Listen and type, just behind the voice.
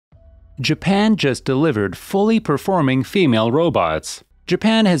Japan just delivered fully performing female robots.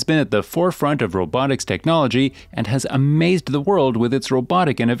 Japan has been at the forefront of robotics technology and has amazed the world with its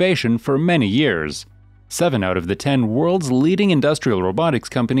robotic innovation for many years. 7 out of the 10 world's leading industrial robotics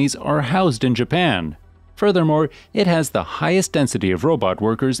companies are housed in Japan. Furthermore, it has the highest density of robot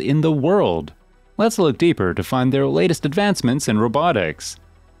workers in the world. Let's look deeper to find their latest advancements in robotics.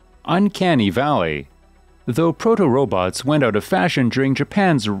 Uncanny Valley. Though proto-robots went out of fashion during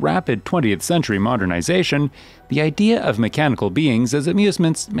Japan's rapid 20th century modernization, the idea of mechanical beings as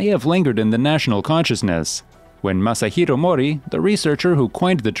amusements may have lingered in the national consciousness. When Masahiro Mori, the researcher who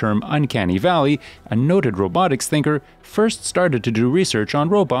coined the term Uncanny Valley, a noted robotics thinker, first started to do research on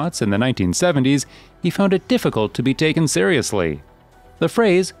robots in the 1970s, he found it difficult to be taken seriously. The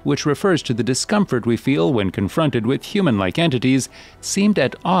phrase, which refers to the discomfort we feel when confronted with human-like entities, seemed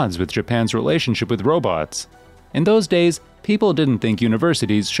at odds with Japan's relationship with robots. In those days, people didn't think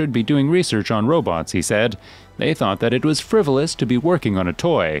universities should be doing research on robots, he said. They thought that it was frivolous to be working on a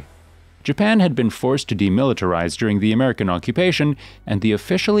toy. Japan had been forced to demilitarize during the American occupation, and the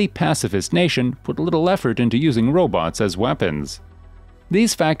officially pacifist nation put little effort into using robots as weapons.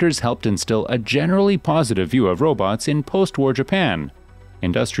 These factors helped instill a generally positive view of robots in post-war Japan.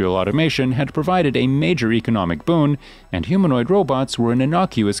 Industrial automation had provided a major economic boon, and humanoid robots were an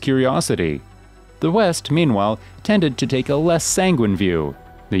innocuous curiosity. The West, meanwhile, tended to take a less sanguine view.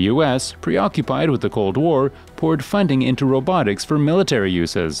 The US, preoccupied with the Cold War, poured funding into robotics for military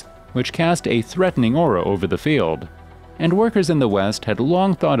uses, which cast a threatening aura over the field. And workers in the West had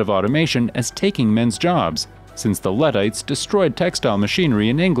long thought of automation as taking men's jobs, since the Luddites destroyed textile machinery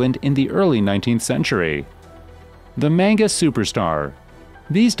in England in the early 19th century. The manga superstar.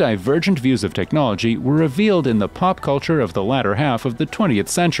 These divergent views of technology were revealed in the pop culture of the latter half of the 20th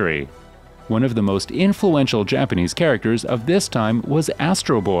century. One of the most influential Japanese characters of this time was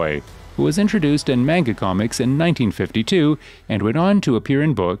Astro Boy, who was introduced in manga comics in 1952 and went on to appear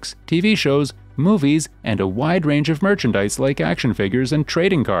in books, TV shows, movies, and a wide range of merchandise like action figures and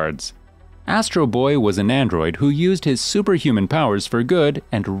trading cards. Astro Boy was an android who used his superhuman powers for good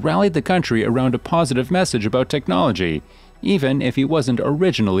and rallied the country around a positive message about technology, even if he wasn't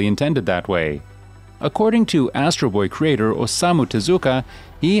originally intended that way. According to Astro Boy creator Osamu Tezuka,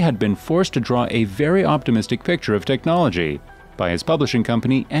 he had been forced to draw a very optimistic picture of technology by his publishing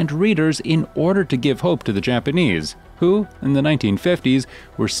company and readers in order to give hope to the Japanese, who, in the 1950s,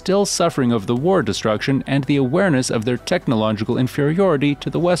 were still suffering of the war destruction and the awareness of their technological inferiority to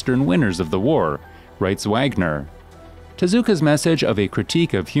the Western winners of the war, writes Wagner. Tezuka's message of a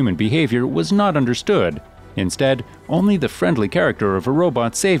critique of human behavior was not understood. Instead, only the friendly character of a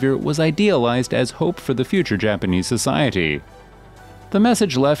robot savior was idealized as hope for the future Japanese society. The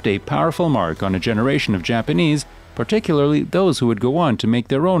message left a powerful mark on a generation of Japanese, particularly those who would go on to make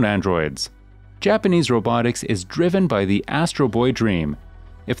their own androids. Japanese robotics is driven by the Astro Boy dream.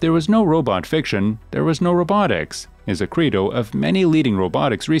 If there was no robot fiction, there was no robotics, is a credo of many leading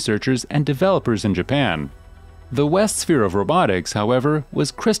robotics researchers and developers in Japan. The West sphere of robotics, however,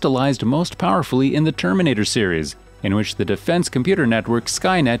 was crystallized most powerfully in the Terminator series, in which the defense computer network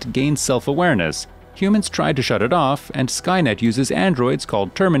Skynet gained self-awareness. Humans tried to shut it off, and Skynet uses androids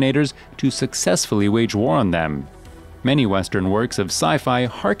called Terminators to successfully wage war on them. Many Western works of sci-fi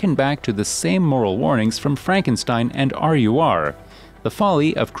harken back to the same moral warnings from Frankenstein and RUR, the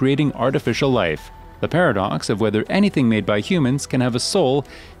folly of creating artificial life, the paradox of whether anything made by humans can have a soul,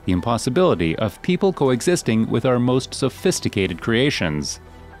 the impossibility of people coexisting with our most sophisticated creations.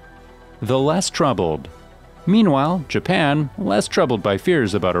 The less troubled. Meanwhile, Japan, less troubled by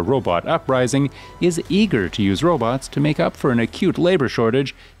fears about a robot uprising, is eager to use robots to make up for an acute labor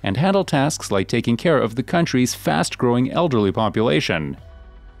shortage and handle tasks like taking care of the country's fast-growing elderly population.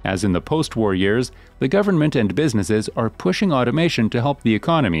 As in the post-war years, the government and businesses are pushing automation to help the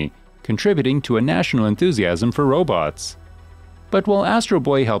economy, contributing to a national enthusiasm for robots. But while Astro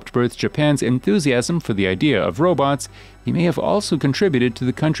Boy helped birth Japan's enthusiasm for the idea of robots, he may have also contributed to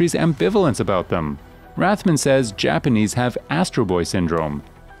the country's ambivalence about them. Rathman says Japanese have Astro Boy syndrome.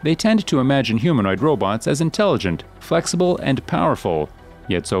 They tend to imagine humanoid robots as intelligent, flexible, and powerful,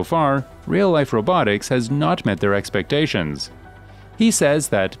 yet so far, real-life robotics has not met their expectations. He says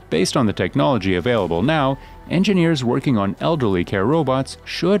that, based on the technology available now, engineers working on elderly care robots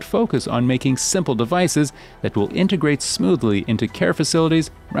should focus on making simple devices that will integrate smoothly into care facilities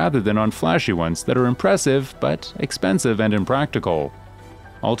rather than on flashy ones that are impressive but expensive and impractical.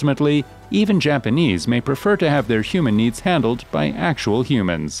 Ultimately, even Japanese may prefer to have their human needs handled by actual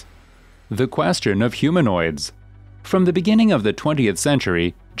humans. The question of humanoids. From the beginning of the 20th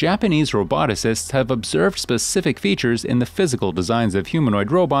century, Japanese roboticists have observed specific features in the physical designs of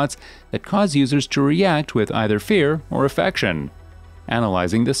humanoid robots that cause users to react with either fear or affection.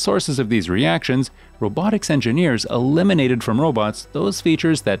 Analyzing the sources of these reactions, robotics engineers eliminated from robots those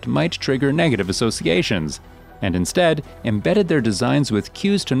features that might trigger negative associations, and instead embedded their designs with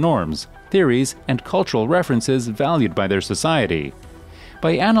cues to norms, theories, and cultural references valued by their society.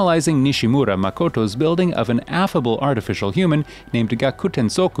 By analyzing Nishimura Makoto's building of an affable artificial human named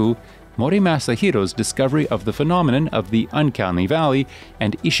Gakutensoku, Mori Masahiro's discovery of the phenomenon of the uncanny valley,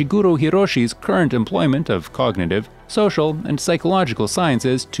 and Ishiguro Hiroshi's current employment of cognitive, social, and psychological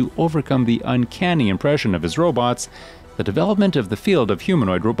sciences to overcome the uncanny impression of his robots, the development of the field of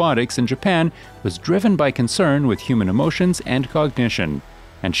humanoid robotics in Japan was driven by concern with human emotions and cognition,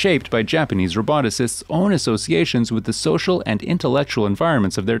 and shaped by Japanese roboticists' own associations with the social and intellectual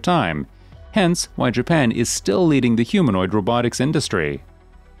environments of their time, hence why Japan is still leading the humanoid robotics industry.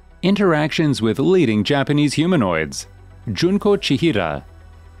 Interactions with leading Japanese humanoids. Junko Chihira.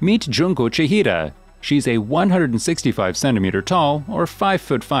 Meet Junko Chihira. She's a 165 cm tall, or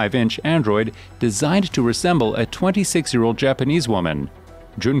 5'5" android designed to resemble a 26-year-old Japanese woman.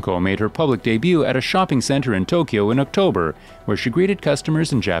 Junko made her public debut at a shopping center in Tokyo in October, where she greeted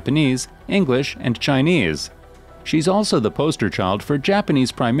customers in Japanese, English, and Chinese. She's also the poster child for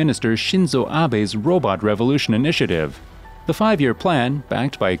Japanese Prime Minister Shinzo Abe's Robot Revolution initiative. The 5-year plan,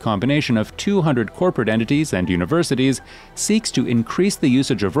 backed by a combination of 200 corporate entities and universities, seeks to increase the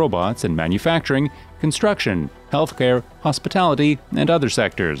usage of robots in manufacturing, construction, healthcare, hospitality, and other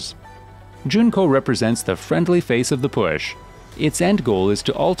sectors. Junko represents the friendly face of the push. Its end goal is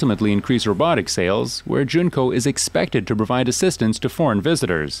to ultimately increase robotic sales, where Junko is expected to provide assistance to foreign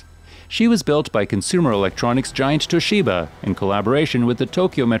visitors. She was built by consumer electronics giant Toshiba in collaboration with the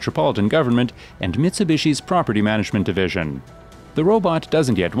Tokyo Metropolitan Government and Mitsubishi's Property Management Division. The robot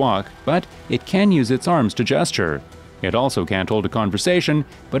doesn't yet walk, but it can use its arms to gesture. It also can't hold a conversation,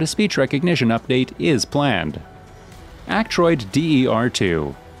 but a speech recognition update is planned. Actroid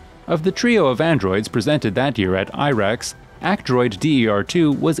DER2. Of the trio of androids presented that year at IREX, Actroid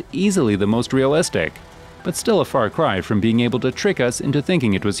DER2 was easily the most realistic, but still a far cry from being able to trick us into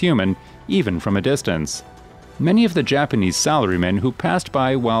thinking it was human, even from a distance. Many of the Japanese salarymen who passed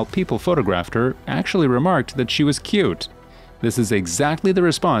by while people photographed her actually remarked that she was cute. This is exactly the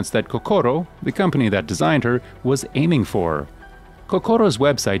response that Kokoro, the company that designed her, was aiming for. Kokoro's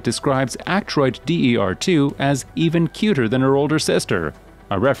website describes Actroid DER2 as even cuter than her older sister,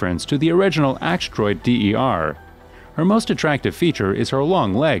 a reference to the original Actroid DER. Her most attractive feature is her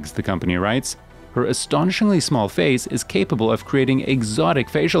long legs, the company writes. Her astonishingly small face is capable of creating exotic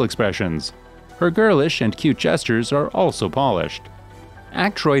facial expressions. Her girlish and cute gestures are also polished.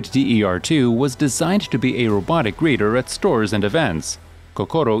 Actroid DER2 was designed to be a robotic greeter at stores and events.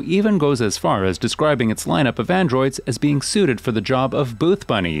 Kokoro even goes as far as describing its lineup of androids as being suited for the job of booth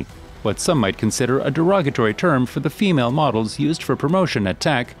bunny, what some might consider a derogatory term for the female models used for promotion at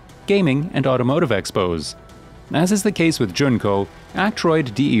tech, gaming, and automotive expos. As is the case with Junko,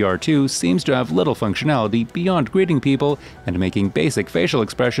 Actroid DER2 seems to have little functionality beyond greeting people and making basic facial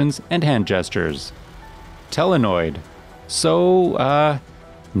expressions and hand gestures. Telenoid.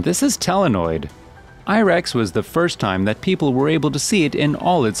 This is Telenoid. IREX was the first time that people were able to see it in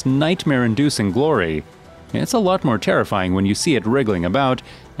all its nightmare-inducing glory. It's a lot more terrifying when you see it wriggling about,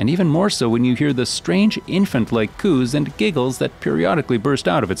 and even more so when you hear the strange infant-like coos and giggles that periodically burst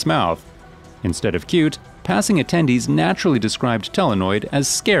out of its mouth. Instead of cute, passing attendees naturally described Telenoid as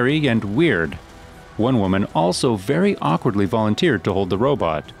scary and weird. One woman also very awkwardly volunteered to hold the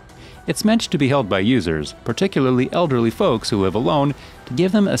robot. It's meant to be held by users, particularly elderly folks who live alone, to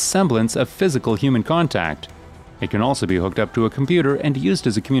give them a semblance of physical human contact. It can also be hooked up to a computer and used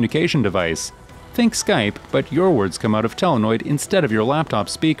as a communication device. Think Skype, but your words come out of Telenoid instead of your laptop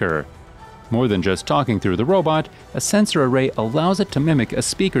speaker. More than just talking through the robot, a sensor array allows it to mimic a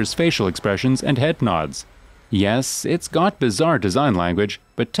speaker's facial expressions and head nods. Yes, it's got bizarre design language,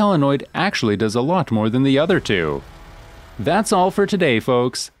 but Telenoid actually does a lot more than the other two. That's all for today,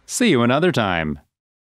 folks. See you another time.